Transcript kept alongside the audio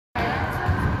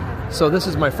So this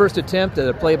is my first attempt at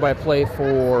a play-by-play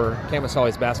for Camas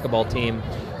Valley's basketball team.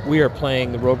 We are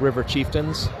playing the Rogue River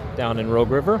Chieftains down in Rogue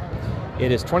River.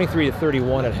 It is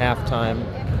 23-31 at halftime.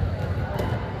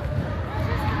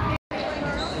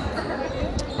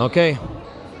 Okay,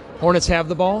 Hornets have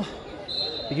the ball.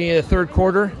 Beginning of the third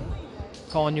quarter.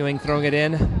 Colin Ewing throwing it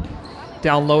in.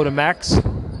 Down low to Max.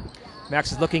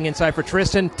 Max is looking inside for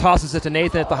Tristan. Tosses it to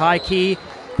Nathan at the high key,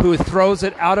 who throws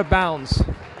it out of bounds.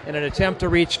 In an attempt to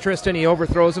reach Tristan, he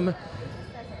overthrows him.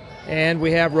 And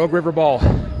we have Rogue River ball.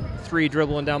 3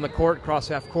 dribbling down the court, cross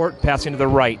half court, passing to the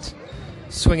right.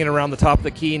 Swinging around the top of the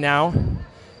key now.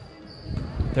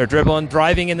 They're dribbling,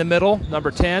 driving in the middle. Number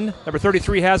 10. Number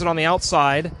 33 has it on the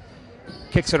outside.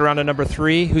 Kicks it around to number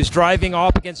 3, who's driving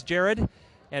off against Jared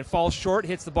and falls short,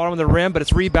 hits the bottom of the rim, but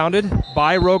it's rebounded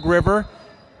by Rogue River.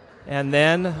 And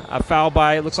then a foul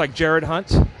by, it looks like Jared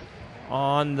Hunt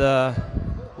on the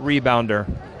rebounder.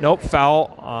 Nope,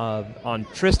 foul on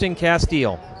Tristan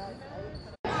Castile.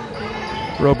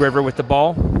 Rogue River with the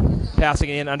ball, passing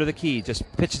it in under the key. Just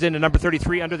pitches into number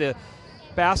 33 under the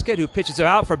basket, who pitches it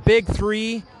out for big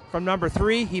 3 from number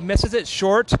 3. He misses it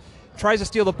short, tries to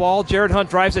steal the ball. Jared Hunt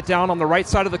drives it down on the right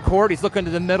side of the court. He's looking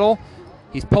to the middle.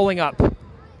 He's pulling up.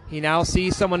 He now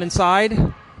sees someone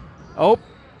inside. Oh,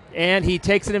 and he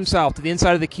takes it himself to the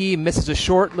inside of the key, misses a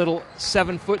short little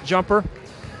 7-foot jumper.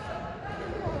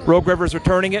 Rogue River's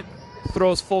returning it,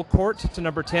 throws full court to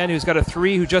number 10, who's got a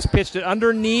 3, who just pitched it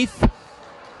underneath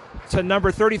to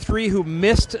number 33, who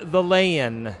missed the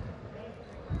lay-in.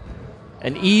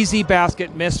 An easy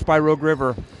basket missed by Rogue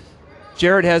River.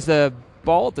 Jared has the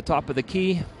ball at the top of the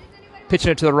key,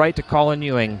 pitching it to the right to Colin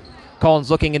Ewing.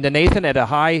 Colin's looking into Nathan at a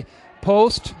high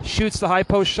post, shoots the high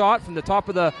post shot from the top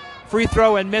of the free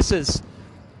throw and misses.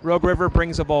 Rogue River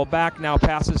brings the ball back, now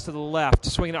passes to the left,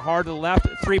 swinging it hard to the left,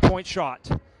 3-point shot.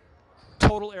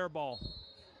 Total air ball.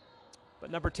 But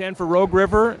number 10 for Rogue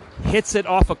River hits it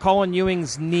off of Colin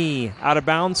Ewing's knee out of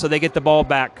bounds, so they get the ball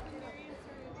back.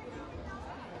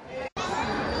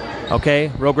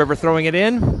 Okay, Rogue River throwing it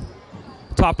in.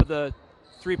 Top of the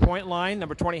 3-point line.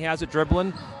 Number 20 has it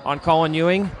dribbling on Colin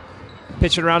Ewing.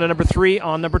 Pitch it around to number 3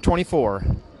 on number 24.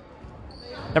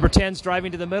 Number 10's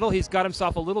driving to the middle. He's got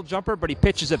himself a little jumper, but he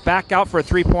pitches it back out for a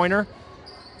 3-pointer.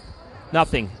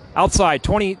 Nothing. Outside,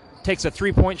 20 takes a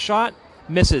 3-point shot,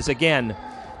 misses again.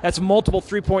 That's multiple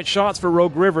 3-point shots for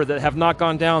Rogue River that have not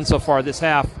gone down so far this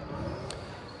half.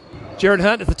 Jared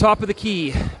Hunt at the top of the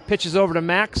key. Pitches over to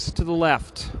Max to the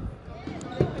left.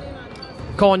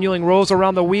 Colin Ewing rolls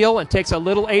around the wheel and takes a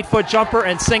little 8-foot jumper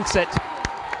and sinks it.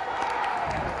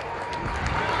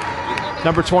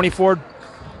 Number 24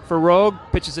 for Rogue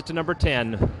pitches it to number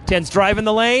 10. 10's driving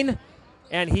the lane,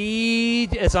 and he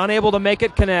is unable to make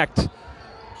it connect.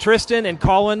 Tristan and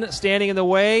Colin standing in the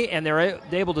way, and they're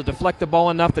able to deflect the ball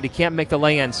enough that he can't make the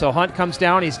lay-in. So Hunt comes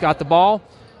down. He's got the ball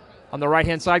on the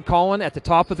right-hand side. Colin at the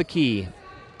top of the key.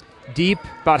 Deep,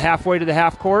 about halfway to the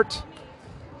half court.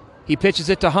 He pitches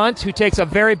it to Hunt, who takes a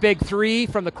very big 3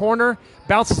 from the corner,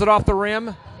 bounces it off the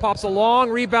rim, pops a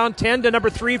long rebound, 10 to number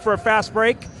 3 for a fast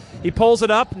break. He pulls it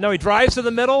up. No, he drives to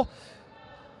the middle,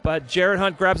 but Jared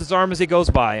Hunt grabs his arm as he goes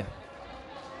by.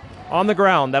 On the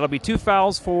ground, that'll be 2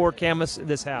 fouls for Camas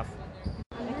this half.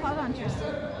 They called on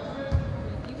Tristan.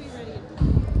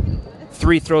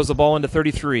 3 throws the ball into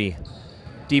 33.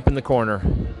 Deep in the corner.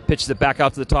 Pitches it back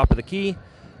out to the top of the key.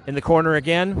 In the corner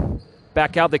again.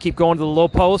 Back out. They keep going to the low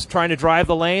post, trying to drive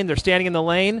the lane. They're standing in the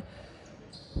lane.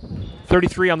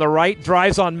 33 on the right.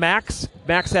 Drives on Max.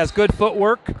 Max has good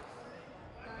footwork.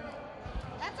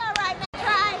 That's all right, man.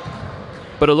 Try.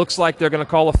 But it looks like they're going to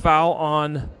call a foul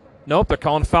on... Nope, they're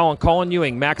calling a foul on Colin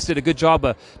Ewing. Max did a good job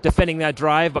of defending that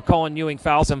drive, but Colin Ewing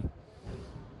fouls him.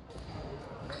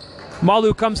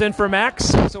 Malu comes in for Max.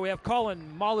 So we have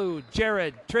Colin, Malu,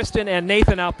 Jared, Tristan, and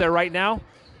Nathan out there right now.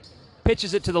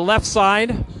 Pitches it to the left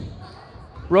side.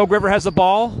 Rogue River has the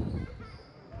ball.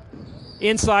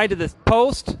 Inside to the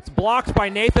post. It's blocked by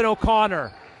Nathan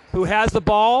O'Connor, who has the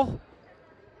ball.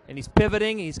 And he's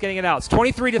pivoting. He's getting it out. It's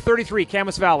 23-33,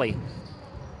 Camas Valley.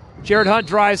 Jared Hunt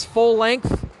drives full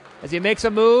length. As he makes a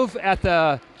move at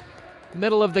the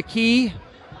middle of the key,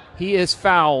 he is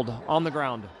fouled on the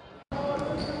ground.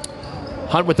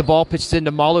 Hunt with the ball, pitches into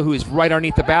Malu, who is right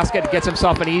underneath the basket, gets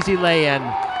himself an easy lay-in.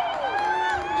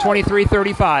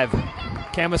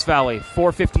 23-35, Camas Valley,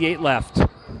 4:58 left.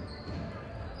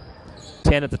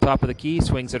 10 at the top of the key,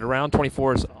 swings it around.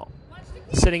 24 is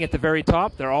sitting at the very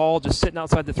top. They're all just sitting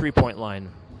outside the 3-point line.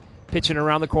 Pitching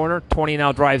around the corner, 20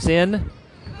 now drives in,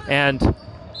 and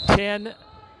 10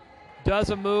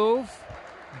 does a move,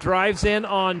 drives in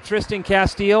on Tristan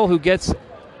Castile, who gets,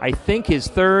 I think, his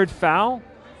 3rd foul.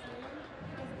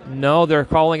 No, they're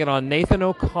calling it on Nathan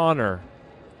O'Connor.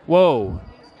 Whoa.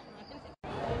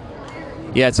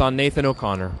 Yeah, it's on Nathan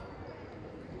O'Connor.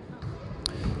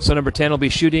 So number 10 will be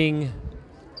shooting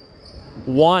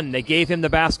 1. They gave him the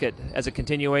basket as a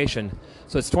continuation.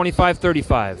 So it's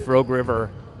 25-35. Rogue River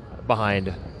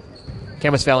behind.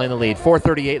 Camas Valley in the lead.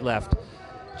 4:38 left.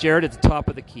 Jared at the top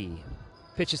of the key.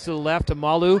 Pitches to the left to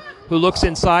Malu, who looks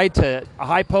inside to a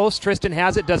high post. Tristan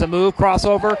has it, does a move,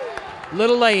 crossover.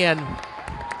 Little lay-in.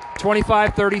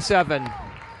 25-37.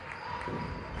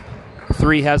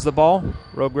 3 has the ball.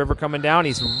 Rogue River coming down.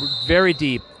 He's very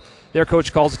deep. Their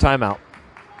coach calls a timeout.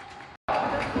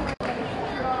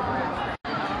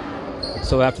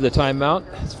 So after the timeout,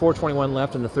 it's 4:21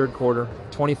 left in the third quarter.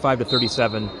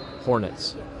 25-37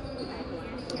 Hornets.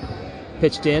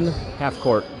 Pitched in, half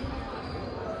court.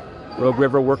 Rogue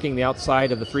River working the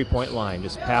outside of the three-point line,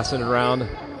 just passing it around.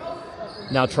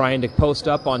 Now trying to post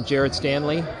up on Jared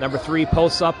Stanley. Number 3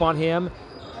 posts up on him.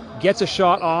 Gets a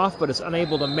shot off, but is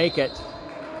unable to make it.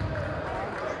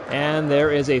 And there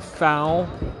is a foul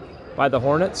by the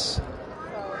Hornets.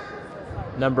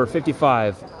 Number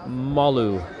 55,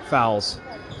 Malu, fouls.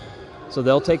 So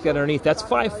they'll take that underneath. That's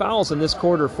 5 fouls in this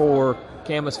quarter for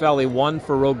Camas Valley, 1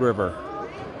 for Rogue River.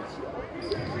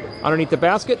 Underneath the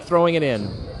basket, throwing it in.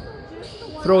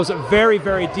 Throws it very,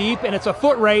 very deep, and it's a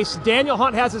foot race. Daniel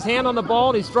Hunt has his hand on the ball,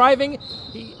 and he's driving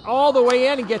all the way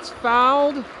in and gets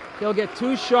fouled. He'll get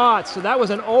 2 shots. So that was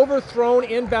an overthrown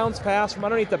inbounds pass from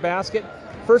underneath the basket.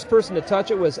 First person to touch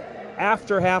it was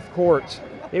after half court.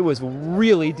 It was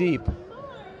really deep.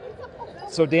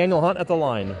 So Daniel Hunt at the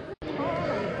line.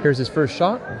 Here's his first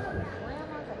shot.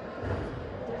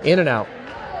 In and out.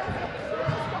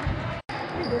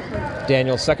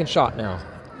 Daniel's second shot now.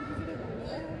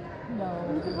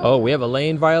 Oh, we have a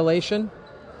lane violation.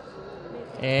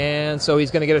 And so he's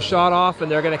going to get a shot off,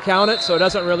 and they're going to count it, so it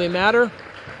doesn't really matter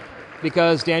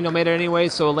because Daniel made it anyway,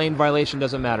 so a lane violation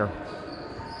doesn't matter.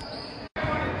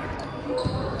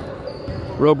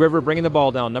 Rogue River bringing the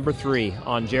ball down, number 3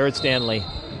 on Jared Stanley.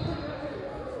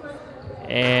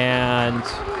 And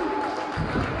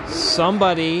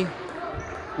somebody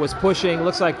was pushing,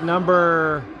 looks like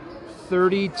number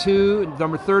 32,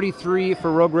 number 33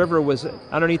 for Rogue River was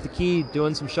underneath the key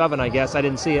doing some shoving, I guess. I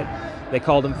didn't see it. They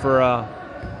called him for a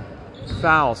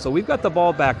foul. So we've got the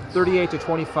ball back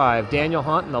 38-25. Daniel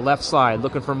Hunt on the left side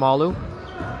looking for Malu.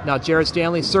 Now Jared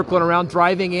Stanley circling around,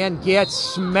 driving in, gets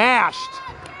smashed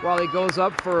while he goes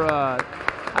up for, I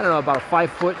don't know, about a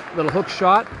 5-foot little hook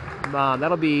shot.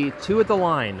 That'll be 2 at the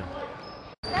line.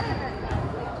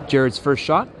 Jared's first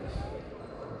shot.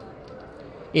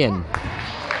 In.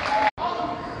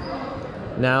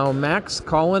 Now Max,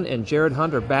 Colin, and Jared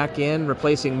Hunt are back in,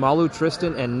 replacing Malu,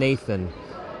 Tristan, and Nathan.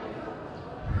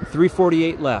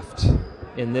 3:48 left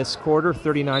in this quarter,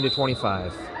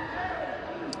 39-25.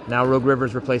 Now Rogue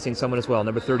River's replacing someone as well.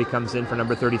 Number 30 comes in for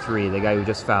number 33, the guy who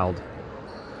just fouled.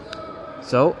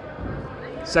 So,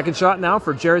 second shot now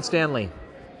for Jared Stanley.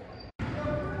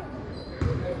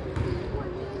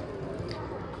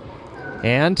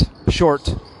 And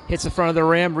short. Hits the front of the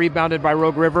rim, rebounded by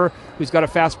Rogue River, who's got a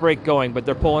fast break going, but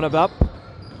they're pulling it up.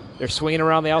 They're swinging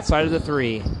around the outside of the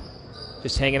 3.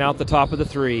 Just hanging out the top of the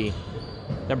 3.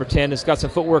 Number 10 has got some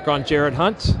footwork on Jared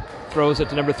Hunt. Throws it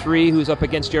to number 3, who's up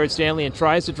against Jared Stanley and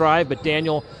tries to drive, but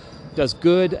Daniel does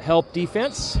good help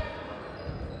defense.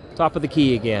 Top of the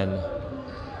key again.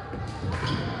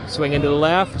 Swinging to the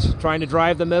left, trying to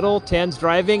drive the middle. 10's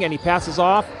driving, and he passes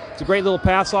off. It's a great little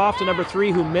pass off to number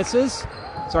 3, who misses.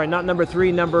 Sorry, not number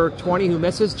 3, number 20, who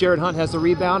misses. Jared Hunt has the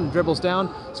rebound and dribbles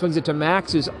down. Swings it to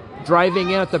Max, who's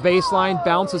driving in at the baseline,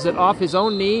 bounces it off his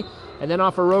own knee, and then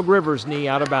off of Rogue River's knee,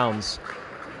 out of bounds.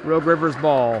 Rogue River's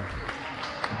ball.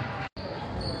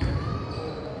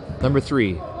 Number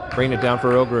 3, bringing it down for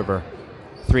Rogue River.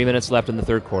 3 minutes left in the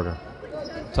third quarter.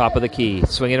 Top of the key,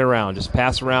 swinging it around, just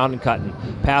pass around and cutting.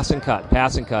 Pass and cut,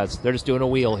 pass and cuts. They're just doing a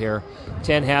wheel here.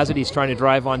 10 has it, he's trying to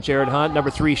drive on Jared Hunt. Number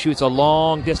 3 shoots a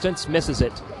long distance, misses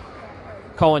it.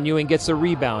 Colin Ewing gets the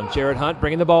rebound. Jared Hunt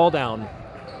bringing the ball down.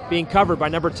 Being covered by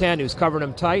number 10, who's covering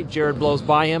him tight. Jared blows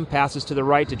by him, passes to the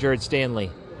right to Jared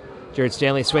Stanley. Jared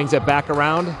Stanley swings it back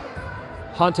around.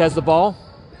 Hunt has the ball,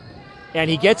 and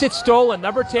he gets it stolen.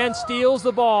 Number 10 steals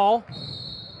the ball.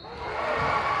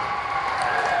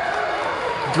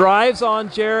 Drives on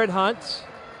Jared Hunt,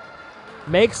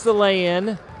 makes the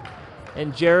lay-in,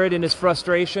 and Jared, in his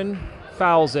frustration,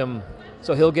 fouls him.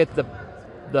 So he'll get the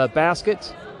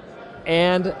basket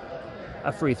and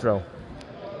a free throw.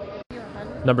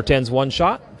 Number 10's one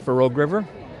shot for Rogue River.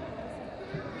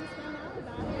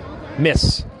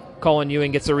 Miss. Colin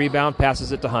Ewing gets a rebound,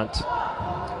 passes it to Hunt.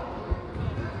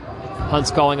 Hunt's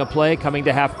calling a play, coming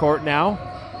to half court now.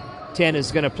 10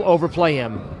 is going to overplay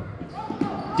him.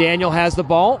 Daniel has the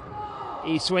ball.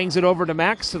 He swings it over to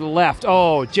Max to the left.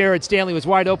 Oh, Jared Stanley was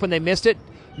wide open. They missed it.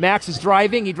 Max is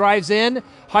driving. He drives in.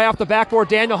 High off the backboard.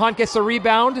 Daniel Hunt gets the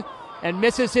rebound and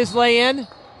misses his lay-in.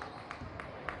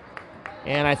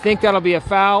 And I think that'll be a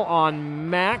foul on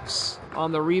Max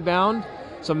on the rebound.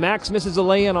 So Max misses a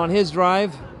lay-in on his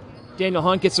drive. Daniel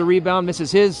Hunt gets the rebound,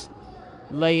 misses his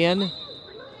lay-in,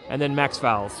 and then Max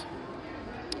fouls.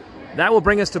 That will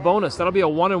bring us to bonus. That'll be a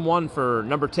 1-and-1 for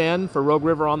number 10 for Rogue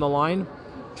River on the line.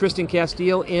 Tristan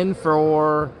Castile in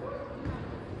for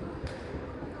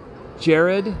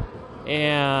Jared,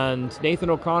 and Nathan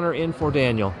O'Connor in for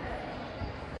Daniel.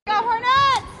 Go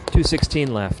Hornets! 2:16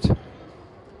 left.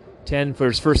 10 for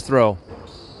his first throw.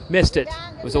 Missed it.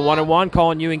 It was a 1-and-1.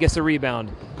 Colin Ewing gets the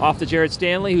rebound. Off to Jared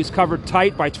Stanley, who's covered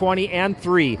tight by 20 and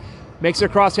 3. Makes it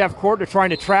across half court. They're trying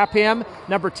to trap him.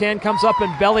 Number 10 comes up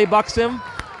and belly bucks him,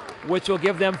 which will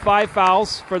give them 5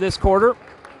 fouls for this quarter.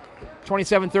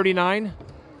 27-39.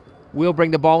 We'll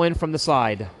bring the ball in from the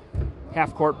side.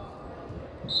 Half court.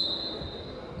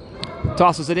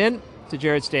 Tosses it in to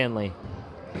Jared Stanley,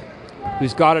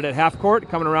 who's got it at half court,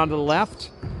 coming around to the left.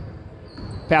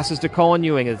 Passes to Colin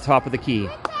Ewing at the top of the key.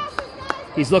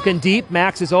 He's looking deep.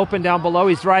 Max is open down below.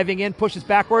 He's driving in, pushes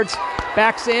backwards,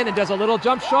 backs in, and does a little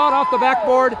jump shot off the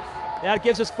backboard. That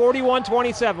gives us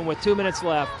 41-27 with 2 minutes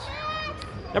left.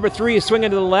 Number 3 is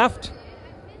swinging to the left.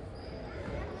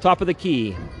 Top of the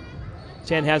key.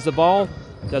 10 has the ball,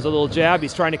 does a little jab.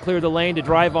 He's trying to clear the lane to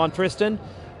drive on Tristan.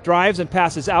 Drives and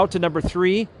passes out to number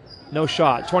 3. No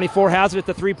shot. 24 has it at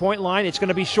the three-point line. It's going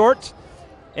to be short.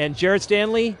 And Jared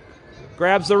Stanley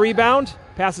grabs the rebound,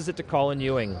 passes it to Colin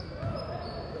Ewing.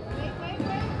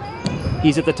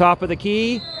 He's at the top of the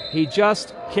key. He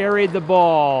just carried the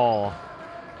ball.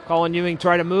 Colin Ewing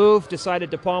tried to move,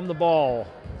 decided to palm the ball.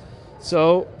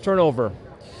 So, turnover.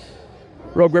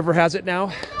 Rogue River has it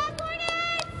now.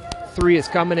 3 is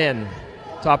coming in.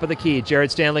 Top of the key.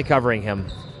 Jared Stanley covering him.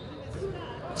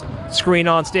 Screen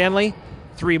on Stanley.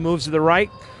 3 moves to the right.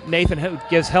 Nathan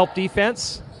gives help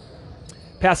defense.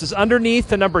 Passes underneath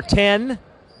to number 10.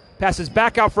 Passes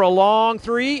back out for a long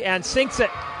 3 and sinks it.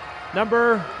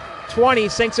 Number 20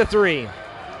 sinks a 3.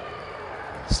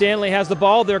 Stanley has the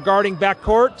ball. They're guarding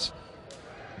backcourt.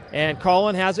 And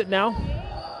Colin has it now.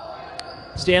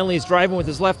 Stanley's driving with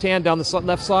his left hand down the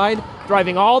left side.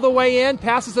 Driving all the way in.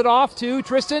 Passes it off to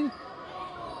Tristan,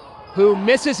 who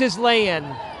misses his lay-in.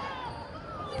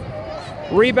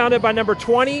 Rebounded by number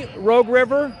 20, Rogue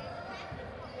River.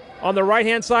 On the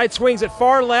right-hand side, swings it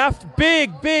far left.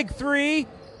 Big 3.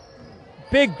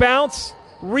 Big bounce.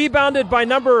 Rebounded by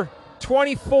number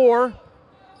 24,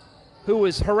 who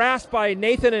was harassed by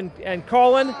Nathan and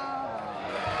Colin.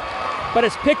 But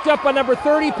it's picked up by number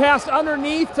 30, passed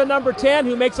underneath to number 10,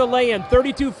 who makes a lay-in.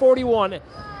 32-41.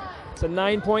 It's a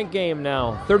 9-point game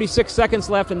now. 36 seconds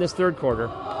left in this third quarter.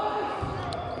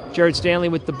 Jared Stanley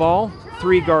with the ball.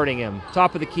 3 guarding him.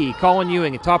 Top of the key. Colin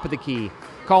Ewing at top of the key.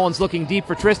 Colin's looking deep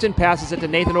for Tristan. Passes it to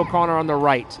Nathan O'Connor on the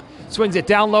right. Swings it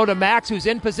down low to Max, who's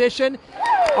in position.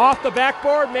 Off the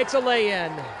backboard, makes a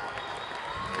lay-in.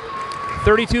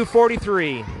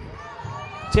 32-43.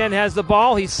 10 has the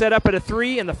ball. He's set up at a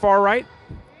 3 in the far right.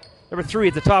 Number 3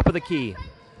 at the top of the key.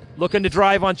 Looking to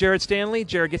drive on Jared Stanley.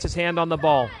 Jared gets his hand on the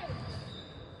ball.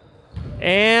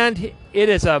 And it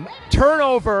is a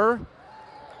turnover.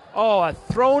 Oh, a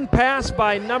thrown pass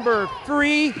by number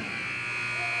 3.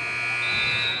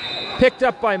 Picked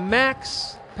up by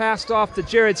Max. Passed off to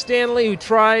Jared Stanley, who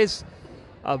tries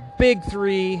a big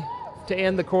 3 to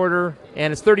end the quarter.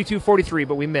 And it's 32-43,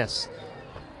 but we miss.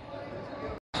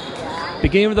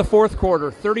 Beginning of the fourth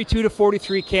quarter,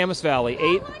 32-43 Camas Valley.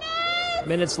 8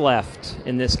 minutes left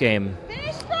in this game.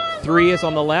 3 is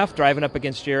on the left, driving up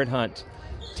against Jared Hunt.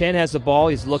 10 has the ball.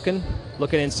 He's looking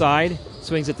inside.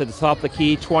 Swings it to the top of the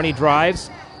key. 20 drives.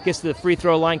 Gets to the free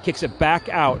throw line. Kicks it back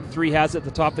out. 3 has it at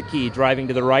the top of the key. Driving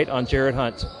to the right on Jared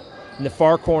Hunt. In the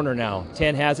far corner now.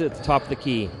 10 has it at the top of the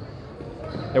key.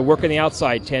 They're working the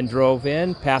outside. 10 drove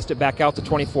in. Passed it back out to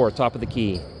 24. Top of the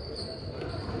key.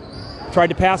 Tried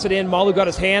to pass it in. Malu got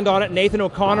his hand on it. Nathan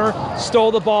O'Connor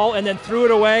stole the ball and then threw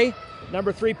it away.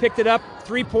 Number 3 picked it up.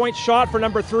 3-point shot for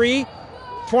number 3.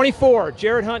 24.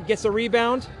 Jared Hunt gets the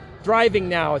rebound. Driving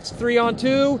now. It's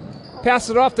 3-on-2. Passes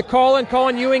it off to Colin.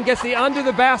 Colin Ewing gets the under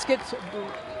the basket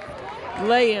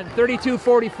lay-in.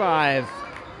 32-45.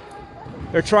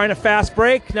 They're trying a fast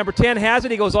break. Number 10 has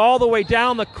it. He goes all the way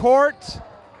down the court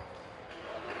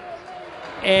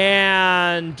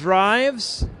and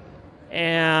drives.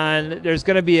 And there's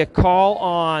going to be a call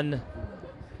on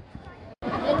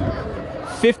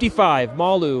 55.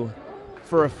 Malu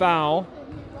for a foul.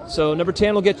 So number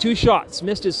 10 will get 2 shots.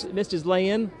 Missed his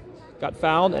lay-in, got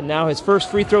fouled, and now his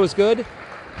first free throw is good.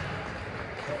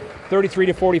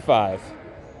 33-45.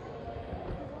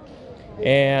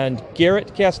 And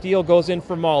Garrett Castile goes in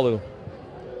for Malu.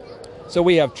 So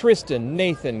we have Tristan,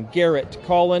 Nathan, Garrett,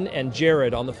 Colin, and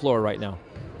Jared on the floor right now.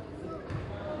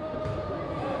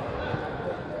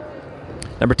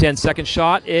 Number 10, second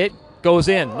shot. It goes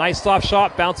in. Nice soft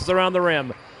shot, bounces around the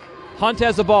rim. Hunt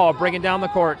has the ball, bringing down the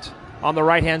court on the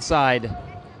right-hand side.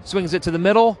 Swings it to the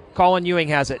middle. Colin Ewing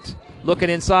has it. Looking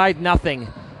inside, nothing.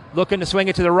 Looking to swing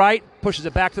it to the right, pushes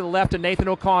it back to the left to Nathan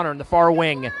O'Connor in the far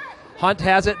wing. Hunt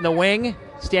has it in the wing,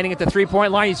 standing at the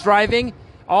three-point line. He's driving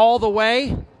all the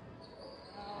way.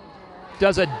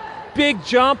 Does a big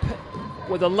jump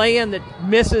with a lay-in that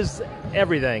misses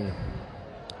everything.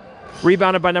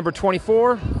 Rebounded by number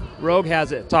 24. Rogue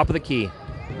has it, top of the key.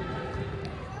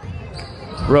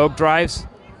 Rogue drives,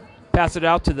 passes it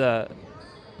out to the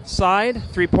side,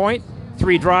 3-point.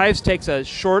 3 drives, takes a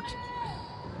short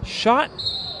shot.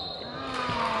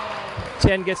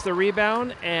 10 gets the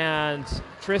rebound, and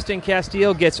Tristan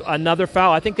Castile gets another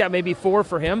foul. I think that may be 4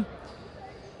 for him.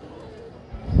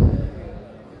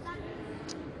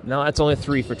 No, that's only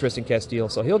 3 for Tristan Castile,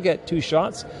 so he'll get 2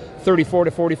 shots.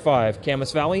 34-45.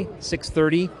 Camas Valley,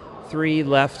 6:33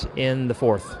 left in the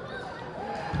fourth.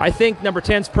 I think number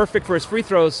 10's perfect for his free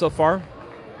throws so far.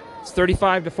 It's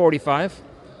 35-45.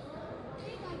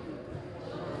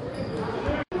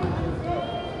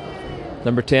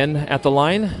 Number 10 at the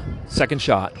line, second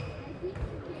shot.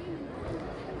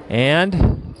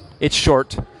 And it's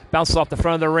short. Bounces off the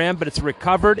front of the rim, but it's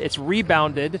recovered. It's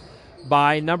rebounded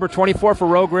by number 24 for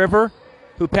Rogue River,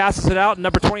 who passes it out.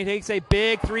 Number 20 takes a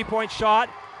big 3-point shot.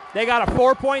 They got a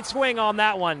 4-point swing on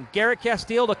that one. Garrett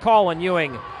Castile to Colin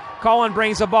Ewing. Colin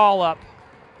brings the ball up.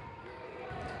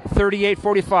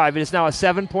 38-45. It is now a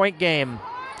 7-point game.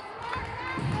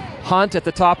 Hunt at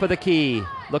the top of the key.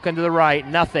 Looking to the right.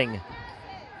 Nothing.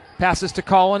 Passes to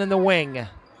Colin in the wing,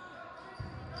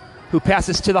 who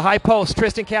passes to the high post.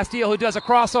 Tristan Castile, who does a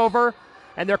crossover,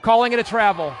 and they're calling it a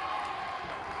travel.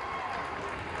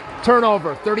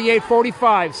 Turnover,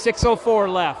 38-45,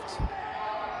 6:04 left.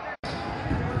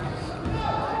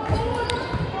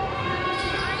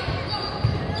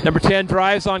 Number 10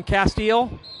 drives on Castile.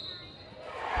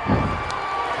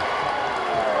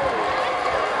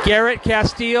 Garrett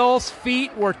Castile's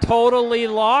feet were totally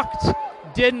locked,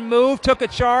 didn't move, took a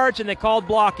charge, and they called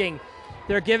blocking.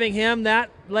 They're giving him that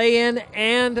lay-in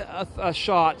and a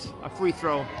shot, a free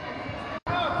throw.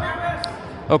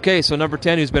 Okay, so number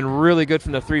 10, who's been really good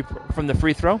from the free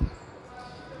throw,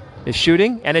 is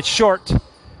shooting, and it's short.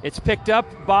 It's picked up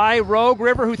by Rogue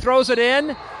River, who throws it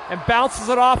in and bounces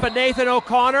it off at Nathan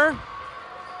O'Connor.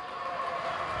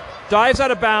 Dives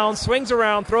out of bounds, swings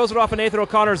around, throws it off of Nathan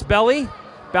O'Connor's belly,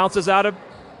 bounces out of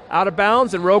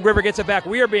bounds, and Rogue River gets it back.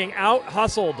 We are being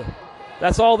out-hustled.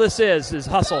 That's all this is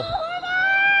hustle.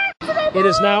 It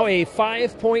is now a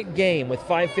 5-point game with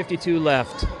 5:52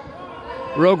 left.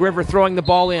 Rogue River throwing the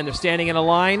ball in. They're standing in a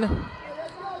line.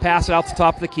 Pass it out the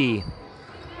top of the key.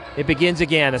 It begins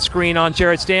again. A screen on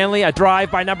Jared Stanley. A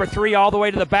drive by number 3 all the way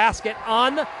to the basket.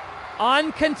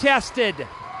 Uncontested.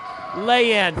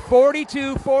 Lay-in.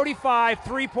 42-45,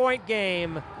 3-point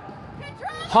game.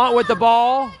 Hunt with the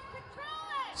ball.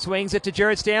 Swings it to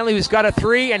Jared Stanley, who's got a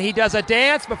 3, and he does a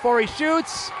dance before he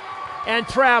shoots and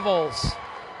travels.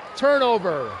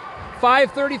 Turnover.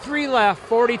 5:33 left,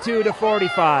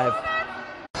 42-45.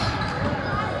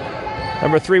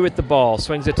 Number 3 with the ball,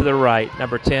 swings it to the right.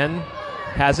 Number 10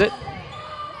 has it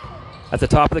at the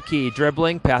top of the key,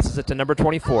 dribbling, passes it to number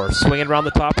 24, swinging around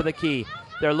the top of the key.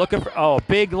 They're looking for,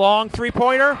 big, long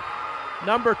three-pointer.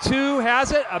 Number 2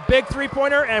 has it, a big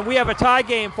three-pointer, and we have a tie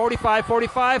game,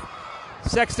 45-45.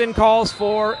 Sexton calls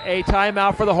for a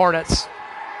timeout for the Hornets.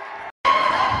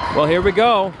 Well, here we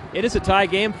go. It is a tie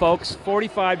game, folks,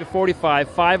 45-45,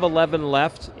 5:11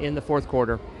 left in the fourth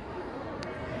quarter.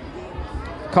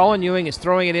 Colin Ewing is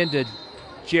throwing it into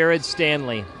Jared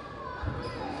Stanley.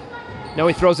 Now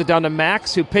he throws it down to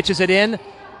Max, who pitches it in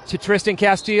to Tristan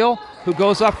Castile, who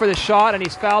goes up for the shot, and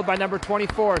he's fouled by number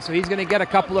 24, so he's going to get a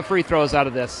couple of free throws out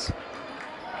of this.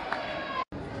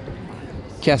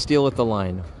 Castile at the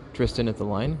line. Tristan at the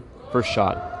line. First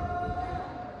shot.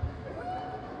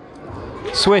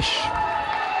 Swish.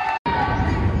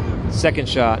 Second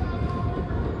shot.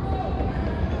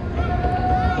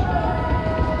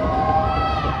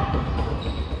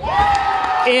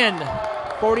 In.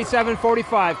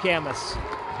 47-45, Camas.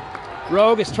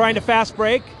 Rogue is trying to fast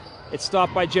break. It's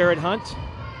stopped by Jared Hunt.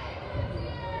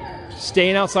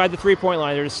 Staying outside the three-point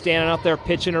line. They're just standing out there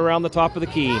pitching around the top of the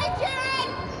key.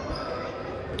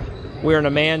 We're in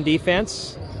a man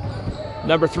defense.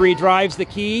 Number 3 drives the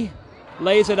key,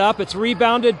 lays it up. It's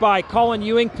rebounded by Colin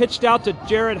Ewing, pitched out to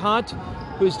Jared Hunt,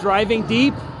 who's driving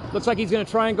deep. Looks like he's going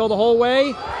to try and go the whole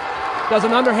way. Does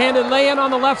an underhanded lay-in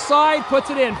on the left side, puts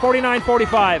it in,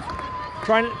 49-45.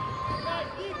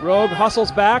 Rogue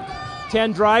hustles back.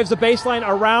 10 drives the baseline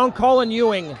around Colin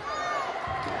Ewing.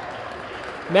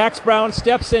 Max Brown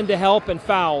steps in to help and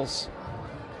fouls.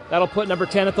 That'll put number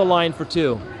 10 at the line for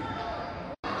 2.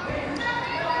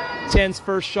 10's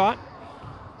first shot.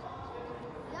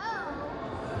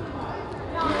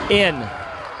 In.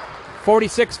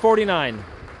 46-49.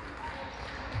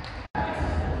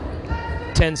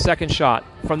 10's second shot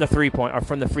from the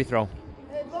from the free throw.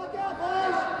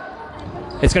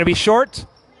 It's going to be short.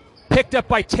 Picked up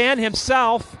by 10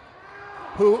 himself,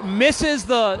 who misses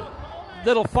the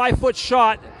little 5-foot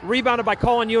shot, rebounded by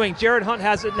Colin Ewing. Jared Hunt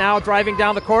has it now, driving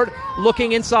down the court,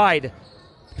 looking inside.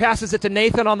 Passes it to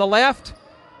Nathan on the left,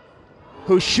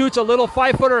 who shoots a little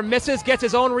 5-footer and misses, gets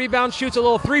his own rebound, shoots a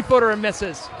little 3-footer and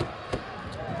misses.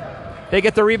 They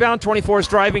get the rebound. 24 is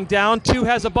driving down. 2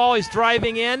 has the ball. He's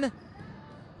driving in.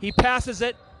 He passes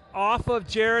it off of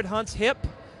Jared Hunt's hip,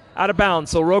 out of bounds.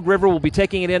 So Rogue River will be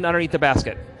taking it in underneath the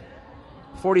basket.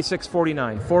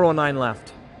 46-49. 4:09 left.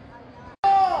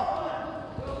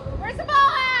 Where's the ball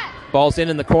at? Ball's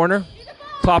in the corner.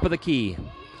 Top of the key.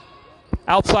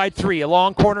 Outside 3. A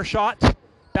long corner shot.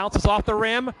 Bounces off the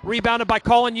rim. Rebounded by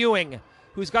Colin Ewing,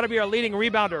 who's got to be our leading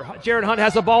rebounder. Jared Hunt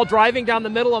has the ball driving down the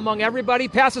middle among everybody.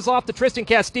 Passes off to Tristan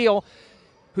Castile,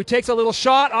 who takes a little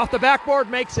shot off the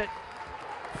backboard, makes it.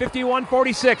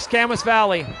 51-46, Camas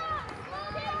Valley.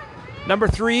 Number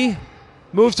 3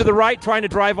 moves to the right, trying to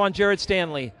drive on Jared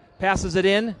Stanley. Passes it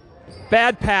in.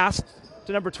 Bad pass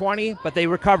to number 20, but they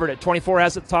recovered it. 24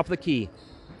 has it at the top of the key.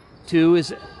 2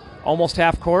 is almost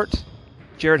half court.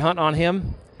 Jared Hunt on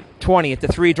him. 20 at the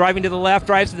 3, driving to the left,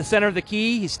 drives to the center of the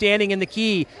key. He's standing in the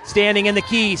key, standing in the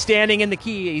key, standing in the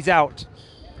key. He's out.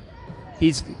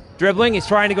 He's dribbling. He's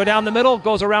trying to go down the middle.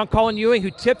 Goes around Colin Ewing,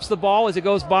 who tips the ball as it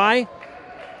goes by.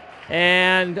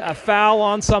 And a foul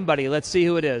on somebody. Let's see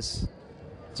who it is.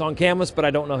 It's on Camas, but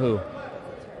I don't know who.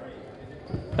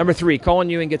 Number 3, Colin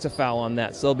Ewing gets a foul on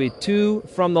that. So there'll be 2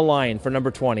 from the line for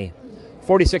number 20.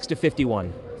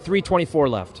 46-51. 3:24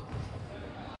 left.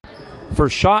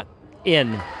 First shot,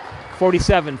 in.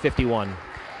 47-51.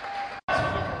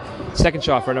 Second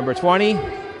shot for number 20,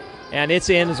 and it's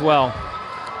in as well.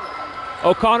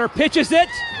 O'Connor pitches it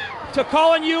to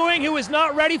Colin Ewing, who is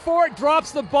not ready for it,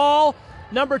 drops the ball.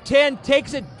 Number 10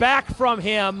 takes it back from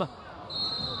him,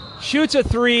 shoots a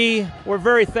 3. We're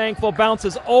very thankful.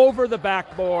 Bounces over the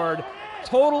backboard.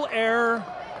 Total error.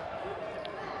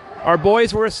 Our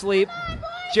boys were asleep.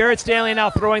 Jared Stanley now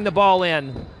throwing the ball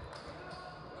in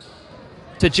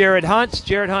to Jared Hunt.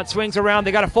 Jared Hunt swings around.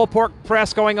 They got a full court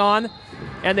press going on,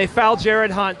 and they foul Jared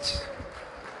Hunt,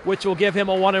 which will give him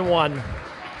a 1-and-1.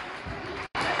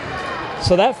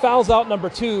 So that fouls out number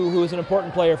 2, who is an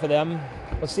important player for them.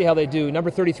 Let's see how they do. Number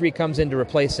 33 comes in to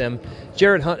replace him.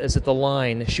 Jared Hunt is at the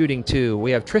line, shooting 2.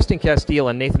 We have Tristan Castile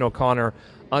and Nathan O'Connor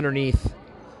underneath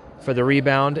for the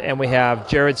rebound, and we have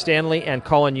Jared Stanley and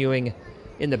Colin Ewing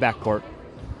in the backcourt.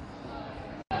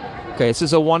 Okay, this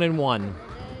is a 1-and-1.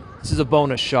 This is a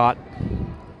bonus shot.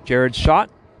 Jared's shot.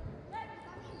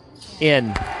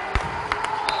 In.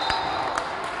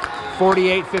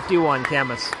 48-51,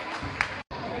 Camas.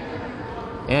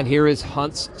 And here is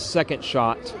Hunt's second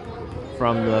shot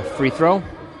from the free throw.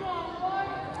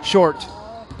 Short.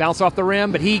 Bounce off the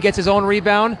rim, but he gets his own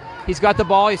rebound. He's got the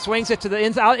ball. He swings it to the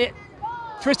inside.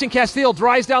 Tristan Castile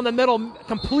drives down the middle,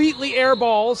 completely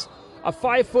airballs a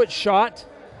 5-foot shot,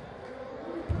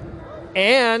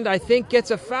 and I think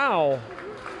gets a foul.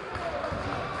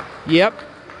 Yep.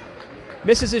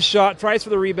 Misses his shot, tries for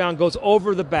the rebound, goes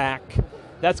over the back.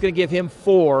 That's going to give him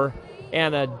 4,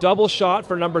 and a double shot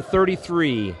for number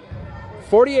 33.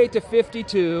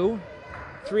 48-52,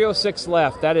 3:06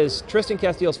 left. That is Tristan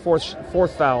Castile's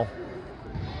fourth foul.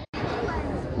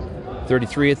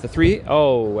 33 at the 3.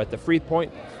 Oh, at the free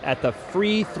point, at the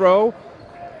free throw,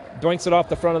 doinks it off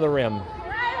the front of the rim.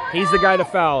 He's the guy to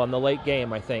foul in the late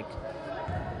game, I think.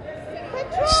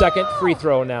 Second free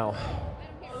throw now.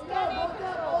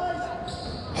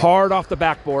 Hard off the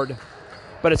backboard,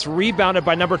 but it's rebounded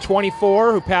by number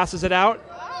 24, who passes it out.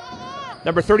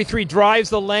 Number 33 drives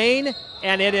the lane,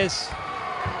 and it is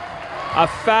a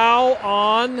foul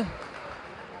on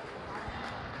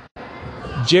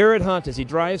Jared Hunt as he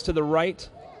drives to the right.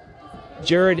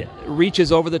 Jared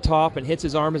reaches over the top and hits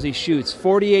his arm as he shoots.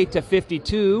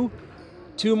 48-52.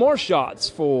 2 more shots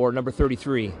for number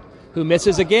 33, who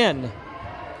misses again.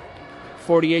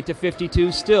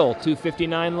 48-52 still.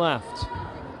 2:59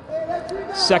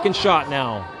 left. Second shot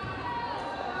now.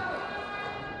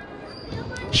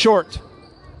 Short.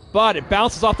 But it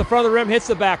bounces off the front of the rim, hits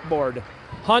the backboard.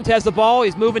 Hunt has the ball.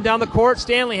 He's moving down the court.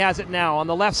 Stanley has it now on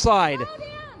the left side.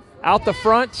 Out the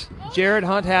front, Jared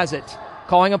Hunt has it.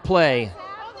 Calling a play.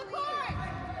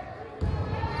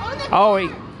 Oh, he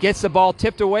gets the ball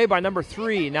tipped away by number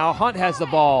 3. Now Hunt has the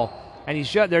ball. And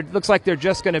looks like they're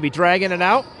just going to be dragging it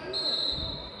out.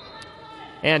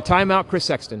 And timeout, Chris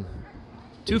Sexton.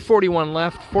 2:41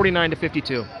 left,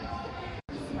 49-52.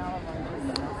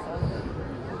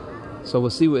 So we'll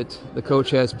see what the coach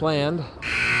has planned.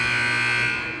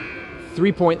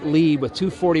 3-point lead with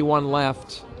 2:41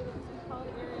 left.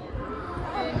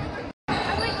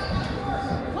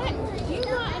 What? Do you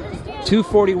not understand?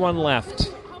 2:41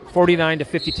 left.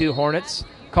 49-52 Hornets.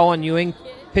 Colin Ewing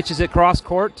pitches it cross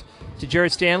court to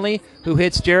Jared Stanley, who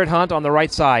hits Jared Hunt on the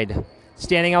right side.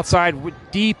 Standing outside,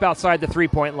 deep outside the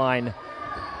 3-point line.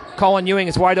 Colin Ewing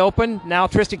is wide open. Now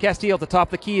Tristan Castile at the top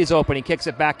of the key is open. He kicks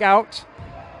it back out.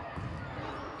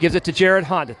 Gives it to Jared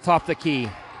Hunt at the top of the key.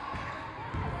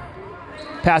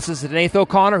 Passes to Nathan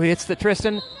O'Connor, who hits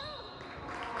Tristan.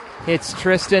 Hits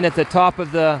Tristan at the top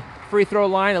of the free throw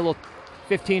line, a little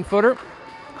 15-footer.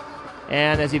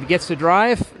 And as he gets to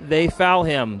drive, they foul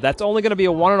him. That's only going to be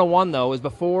a 1-on-1, though, is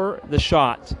before the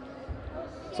shot.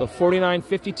 So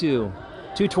 49-52,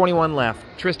 2:21 left.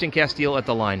 Tristan Castile at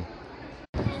the line.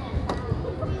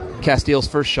 Castile's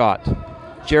first shot.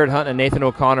 Jared Hunt and Nathan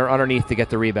O'Connor underneath to get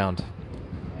the rebound.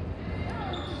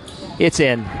 It's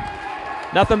in.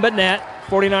 Nothing but net.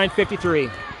 49-53.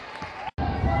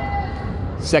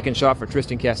 Second shot for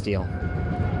Tristan Castile.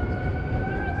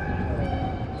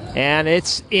 And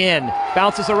it's in.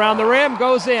 Bounces around the rim,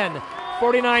 goes in.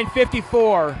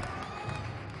 49-54.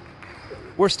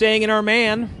 We're staying in our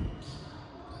man.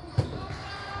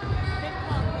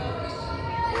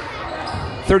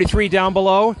 33 down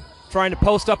below. Trying to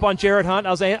post up on Jared Hunt.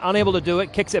 I was unable to do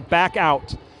it. Kicks it back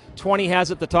out. 20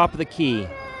 has it at the top of the key.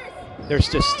 They're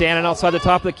just standing outside the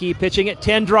top of the key, pitching it.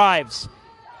 10 drives.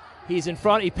 He's in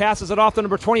front. He passes it off to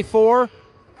number 24.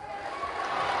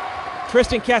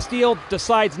 Tristan Castile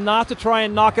decides not to try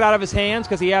and knock it out of his hands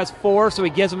because he has 4, so he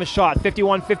gives him a shot.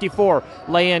 51-54.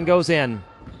 Lay-in goes in.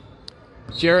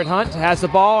 Jared Hunt has the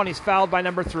ball, and he's fouled by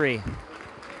number 3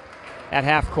 at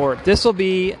half court. This will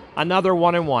be another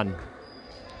 1-and-1.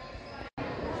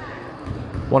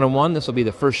 1-and-1. This will be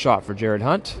the first shot for Jared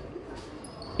Hunt.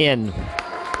 In.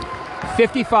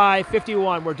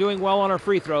 55-51. We're doing well on our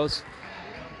free throws.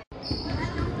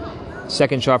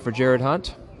 Second shot for Jared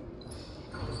Hunt.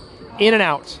 In and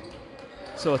out.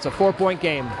 So it's a 4-point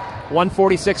game.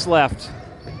 1:46 left.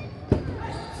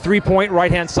 3-point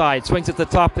right-hand side. Swings at the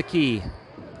top of the key.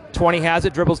 20 has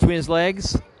it. Dribbles between his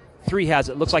legs. 3 has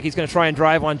it. Looks like he's going to try and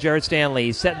drive on Jared Stanley.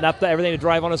 He's setting up everything to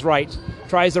drive on his right.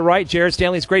 Tries the right. Jared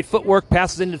Stanley's great footwork.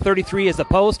 Passes into 33 as the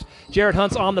post. Jared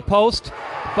Hunt's on the post.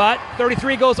 But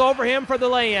 33 goes over him for the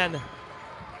lay-in.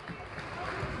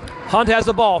 Hunt has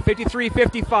the ball.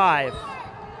 53-55.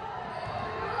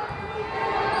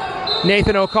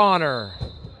 Nathan O'Connor.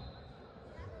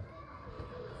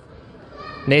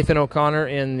 Nathan O'Connor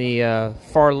in the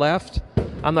far left.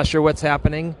 I'm not sure what's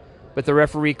happening, but the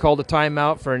referee called a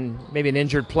timeout for maybe an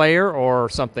injured player or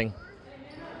something.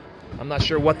 I'm not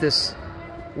sure what this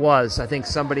was. I think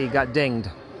somebody got dinged.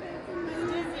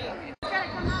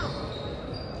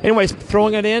 Anyways,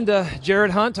 throwing it in to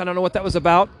Jared Hunt. I don't know what that was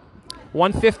about.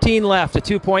 1:15 left, a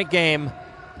 2-point game.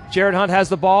 Jared Hunt has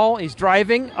the ball. He's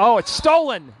driving. Oh, it's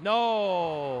stolen.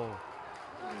 No.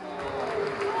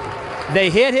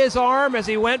 They hit his arm as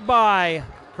he went by.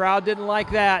 Crowd didn't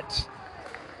like that.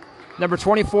 Number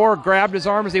 24 grabbed his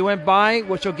arm as he went by,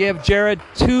 which will give Jared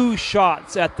 2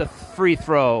 shots at the free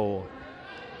throw.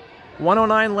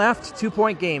 1:09 left,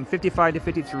 2-point game,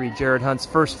 55-53. Jared Hunt's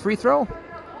first free throw.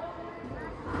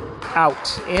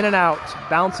 Out, in and out,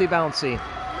 bouncy, bouncy.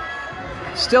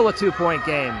 Still a 2-point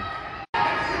game.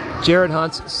 Jared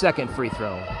Hunt's second free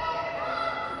throw.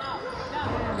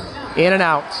 In and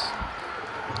out.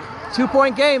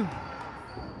 2-point game.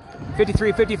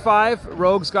 53-55.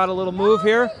 Rogues got a little move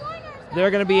here.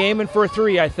 They're going to be aiming for a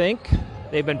 3, I think.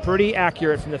 They've been pretty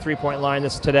accurate from the 3-point line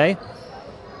today.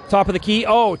 Top of the key.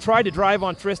 Oh, tried to drive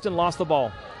on Tristan, lost the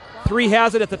ball. 3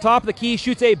 has it at the top of the key,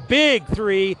 shoots a big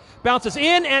 3, bounces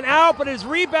in and out, but is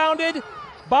rebounded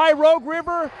by Rogue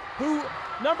River, who,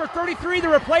 number 33, the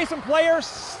replacement player,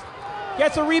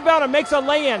 gets a rebound and makes a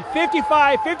lay-in.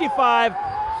 55-55,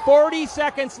 40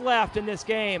 seconds left in this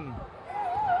game.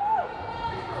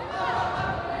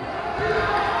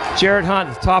 Jared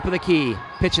Hunt, top of the key,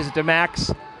 pitches it to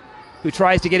Max. who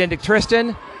tries to get into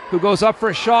Tristan, who goes up for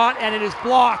a shot, and it is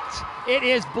blocked. It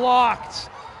is blocked.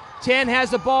 10 has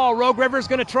the ball. Rogue River's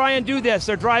going to try and do this.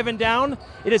 They're driving down.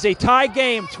 It is a tie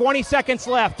game. 20 seconds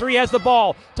left. 3 has the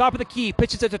ball. Top of the key.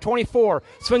 Pitches it to 24.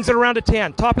 Swings it around to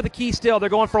 10. Top of the key still. They're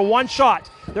going for one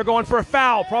shot. They're going for a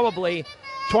foul, probably.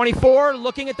 24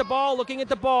 looking at the ball, looking at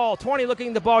the ball. 20 looking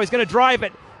at the ball. He's going to drive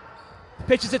it.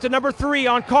 Pitches it to number 3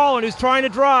 on Colin, who's trying to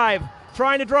drive.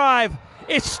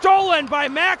 It's stolen by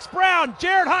Max Brown.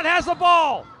 Jared Hunt has the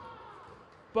ball.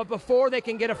 But before they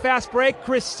can get a fast break,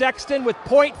 Chris Sexton, with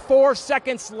 0.4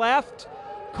 seconds left,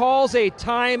 calls a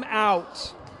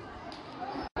timeout.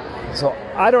 So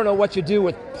I don't know what you do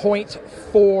with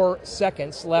 0.4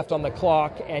 seconds left on the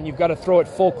clock, and you've got to throw it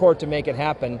full court to make it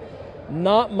happen.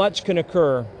 Not much can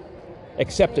occur,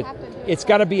 except it's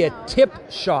got to be a tip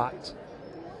shot.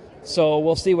 So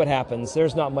we'll see what happens.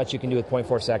 There's not much you can do with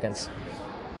 0.4 seconds.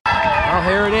 Well,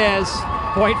 here it is.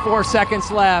 0.4 seconds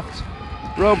left.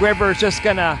 Rogue River is just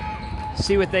going to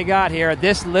see what they got here.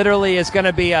 This literally is going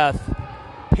to be a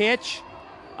pitch,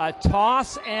 a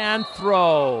toss, and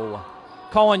throw.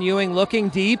 Colin Ewing looking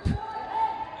deep.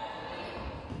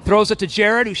 Throws it to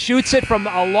Jared, who shoots it from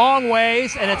a long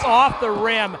ways, and it's off the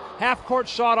rim. Half-court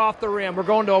shot off the rim. We're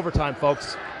going to overtime,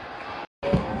 folks.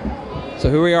 So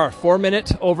here we are,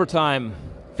 4-minute overtime,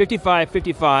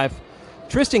 55-55.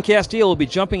 Tristan Castile will be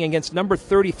jumping against number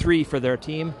 33 for their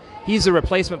team. He's a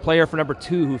replacement player for number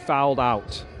 2 who fouled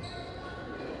out.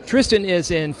 Tristan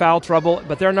is in foul trouble,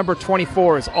 but their number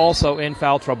 24 is also in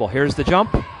foul trouble. Here's the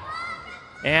jump,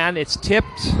 and it's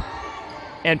tipped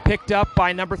and picked up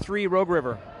by number 3, Rogue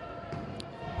River,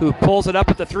 who pulls it up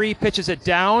at the 3, pitches it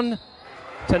down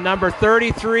to number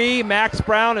 33. Max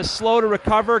Brown is slow to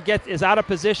recover, is out of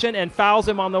position, and fouls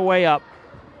him on the way up.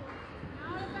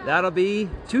 That'll be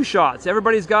 2 shots.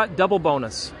 Everybody's got double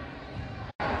bonus.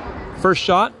 First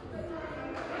shot,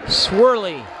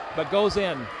 swirly, but goes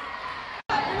in.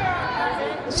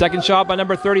 Second shot by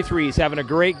number 33. He's having a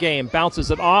great game.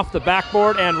 Bounces it off the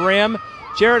backboard and rim.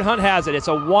 Jared Hunt has it. It's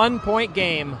a 1-point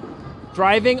game.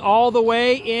 Driving all the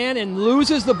way in and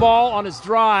loses the ball on his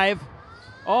drive.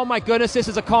 Oh my goodness, this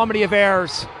is a comedy of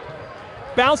errors.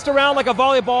 Bounced around like a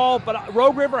volleyball, but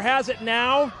Rogue River has it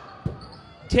now.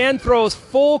 10 throws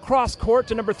full cross court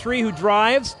to number 3, who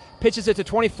drives. Pitches it to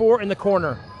 24 in the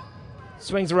corner.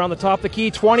 Swings around the top of the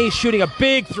key. 20 shooting a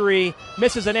big 3.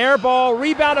 Misses an air ball.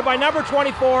 Rebounded by number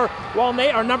 24, while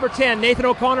number 10, Nathan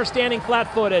O'Connor, standing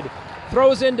flat-footed.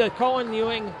 Throws into Colin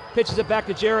Ewing. Pitches it back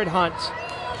to Jared Hunt.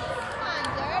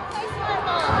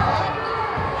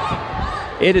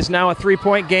 It is now a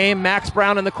 3-point game. Max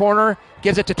Brown in the corner.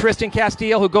 Gives it to Tristan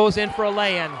Castile, who goes in for a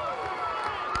lay-in.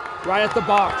 Right at the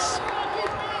box.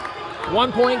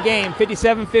 1-point game,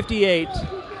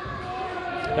 57-58.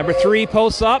 Number 3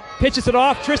 posts up, pitches it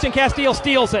off. Tristan Castile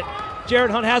steals it.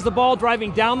 Jared Hunt has the ball,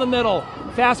 driving down the middle.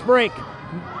 Fast break.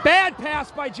 Bad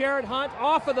pass by Jared Hunt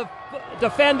off of the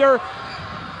defender.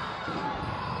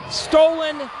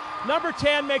 Stolen. Number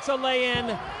 10 makes a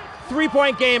lay-in.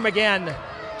 3-point game again.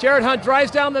 Jared Hunt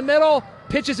drives down the middle,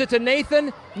 pitches it to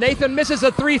Nathan. Nathan misses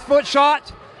a 3-foot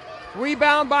shot.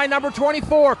 Rebound by number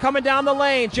 24 coming down the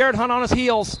lane. Jared Hunt on his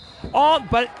heels.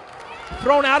 But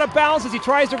thrown out of bounds as he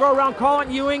tries to go around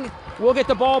Colin Ewing. We'll get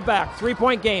the ball back.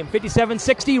 3-point game,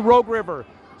 57-60, Rogue River.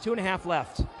 2.5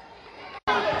 left.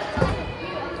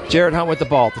 Jared Hunt with the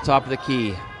ball at the top of the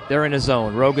key. They're in a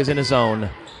zone. Rogue is in a zone.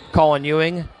 Colin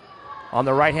Ewing on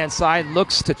the right-hand side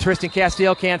looks to Tristan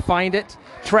Castile, can't find it.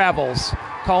 Travels.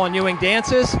 Colin Ewing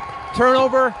dances.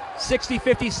 Turnover,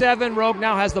 60-57. Rogue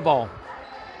now has the ball.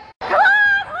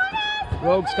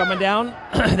 Rogue's coming down.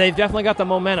 They've definitely got the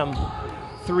momentum.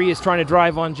 3 is trying to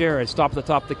drive on Jared. Stop at the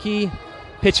top of the key.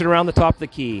 Pitch it around the top of the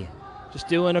key. Just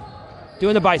doing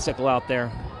the bicycle out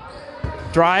there.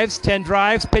 Drives, 10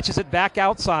 drives, pitches it back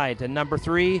outside to number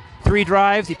 3. 3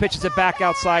 drives, he pitches it back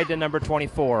outside to number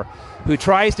 24, who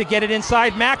tries to get it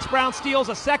inside. Max Brown steals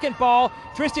a second ball.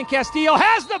 Tristan Castile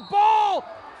has the ball,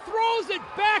 throws it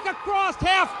back across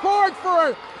half court for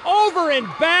an over and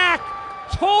back.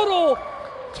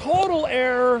 Total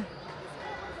error.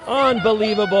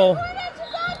 Unbelievable.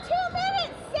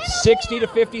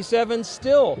 60-57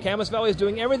 still. Camas Valley is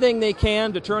doing everything they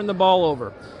can to turn the ball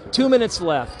over. 2 minutes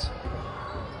left.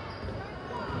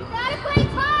 You gotta play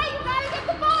high, you gotta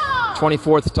get the ball.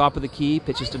 24th, top of the key,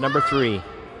 pitches to number 3.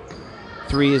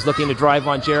 3 is looking to drive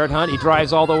on Jared Hunt. He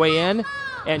drives all the way in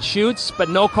and shoots, but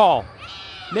no call.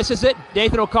 Misses it.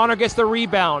 Nathan O'Connor gets the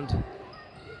rebound.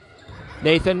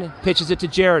 Nathan pitches it to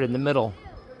Jared in the middle.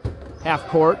 Half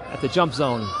court at the jump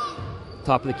zone.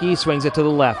 Top of the key, swings it to the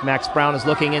left. Max Brown is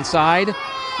looking inside.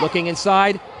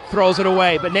 throws it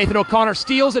away. But Nathan O'Connor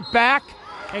steals it back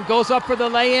and goes up for the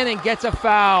lay-in and gets a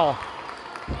foul.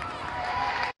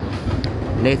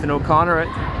 Nathan O'Connor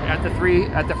at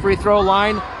the free throw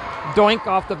line, doink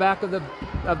off the back of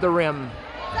the rim.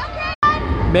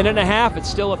 Minute and a half, it's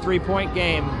still a 3-point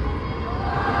game.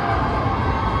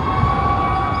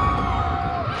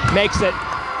 Makes it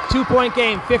 2-point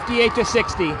game,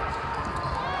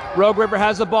 58-60. Rogue River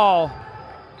has the ball,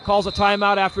 calls a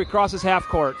timeout after he crosses half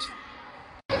court.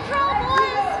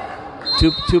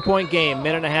 2-point game,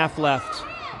 minute and a half left.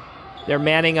 They're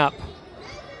manning up.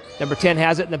 Number 10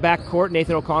 has it in the back court.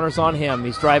 Nathan O'Connor's on him.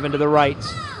 He's driving to the right.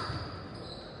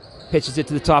 Pitches it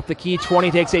to the top of the key.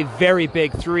 20 takes a very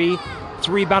big three. It's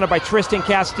rebounded by Tristan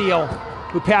Castile,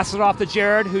 who passes it off to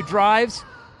Jared, who drives.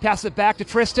 Passes it back to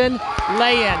Tristan.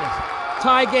 Lay-in.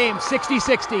 Tie game,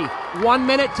 60-60. 1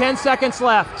 minute, 10 seconds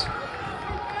left.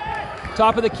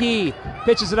 Top of the key.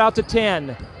 Pitches it out to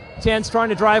 10. 10's trying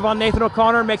to drive on Nathan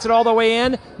O'Connor. Makes it all the way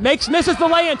in. Misses the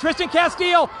lay-in. Tristan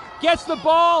Castile gets the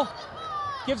ball.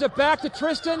 Gives it back to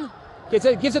Tristan. Gives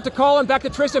it to Colin. Back to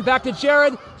Tristan. Back to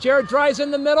Jared. Jared drives in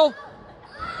the middle.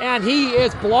 And he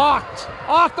is blocked.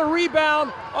 Off the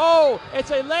rebound. Oh,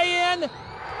 it's a lay-in.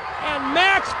 And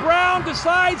Max Brown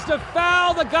decides to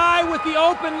foul the guy with the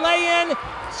open lay-in.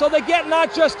 So they get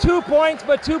not just 2 points,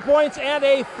 but 2 points and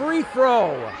a free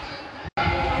throw.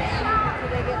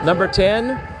 Number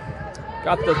 10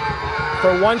 got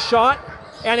for one shot.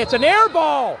 And it's an air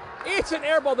ball. It's an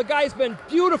air ball. The guy's been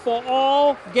beautiful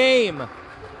all game.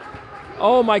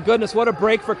 Oh my goodness, what a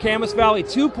break for Camas Valley.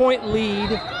 2-point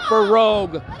lead for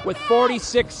Rogue with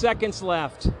 46 seconds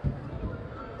left.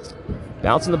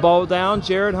 Bouncing the ball down,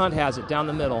 Jared Hunt has it down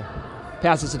the middle.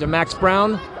 Passes it to Max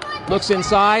Brown. Looks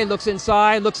inside.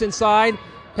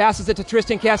 Passes it to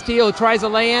Tristan Castile, who tries a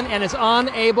lay-in and is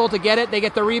unable to get it. They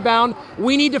get the rebound.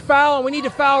 We need to foul, and we need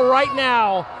to foul right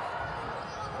now.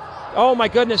 Oh my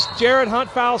goodness, Jared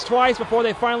Hunt fouls twice before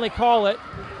they finally call it.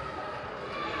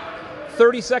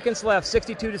 30 seconds left,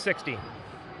 62-60.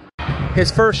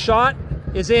 His first shot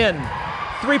is in.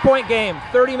 3-point game,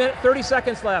 30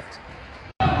 seconds left.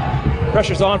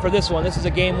 Pressure's on for this one. This is a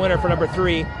game winner for number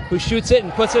 3, who shoots it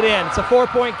and puts it in. It's a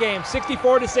 4-point game,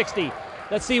 64-60.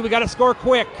 Let's see, we got to score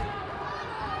quick.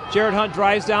 Jared Hunt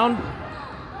drives down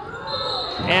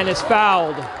and is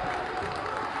fouled.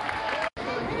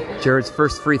 Jared's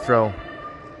first free throw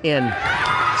in.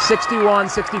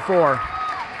 61-64.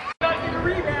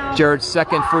 Jared's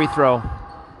second free throw.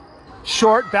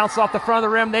 Short, bounces off the front of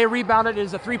the rim. They rebound it. It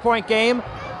is a 3-point game.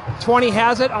 20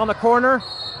 has it on the corner.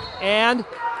 And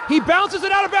he bounces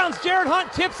it out of bounds. Jared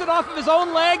Hunt tips it off of his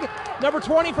own leg. Number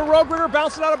 20 for Rogue River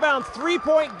bounces it out of bounds.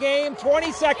 3-point game,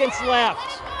 20 seconds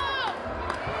left.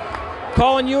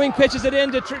 Colin Ewing pitches it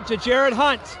in to Jared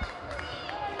Hunt,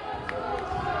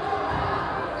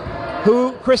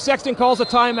 who Chris Sexton calls a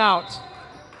timeout.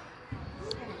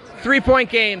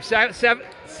 3-point game,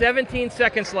 17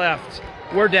 seconds left.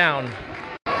 We're down.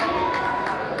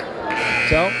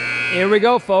 So, here we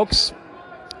go, folks.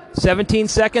 17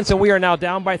 seconds, and we are now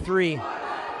down by 3.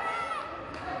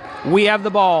 We have the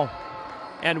ball,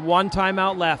 and 1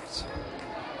 timeout left.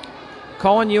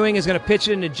 Colin Ewing is going to pitch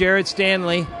it into Jared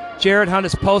Stanley. Jared Hunt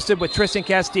is posted with Tristan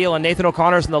Castile, and Nathan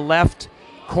O'Connor's in the left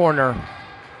corner.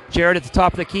 Jared at the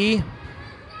top of the key.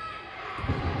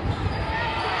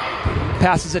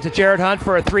 Passes it to Jared Hunt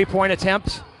for a 3-point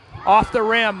attempt. Off the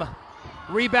rim.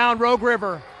 Rebound, Rogue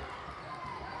River.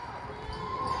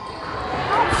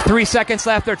 3 seconds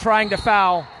left. They're trying to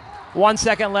foul. 1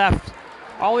 second left.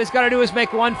 All he's got to do is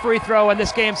make 1 free throw, and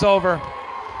this game's over.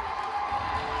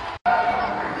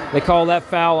 They call that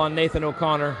foul on Nathan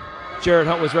O'Connor. Jared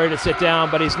Hunt was ready to sit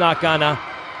down, but he's not gonna.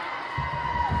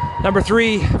 Number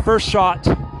 3, first shot.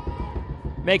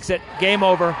 Makes it. Game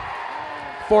over.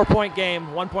 4-point game.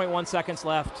 1.1 seconds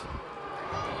left.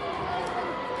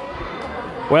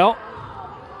 Well,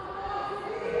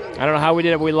 I don't know how we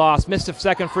did it, but we lost. Missed a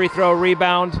second free throw,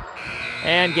 rebound,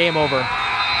 and game over.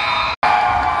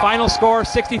 Final score,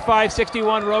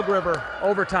 65-61, Rogue River,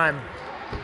 overtime.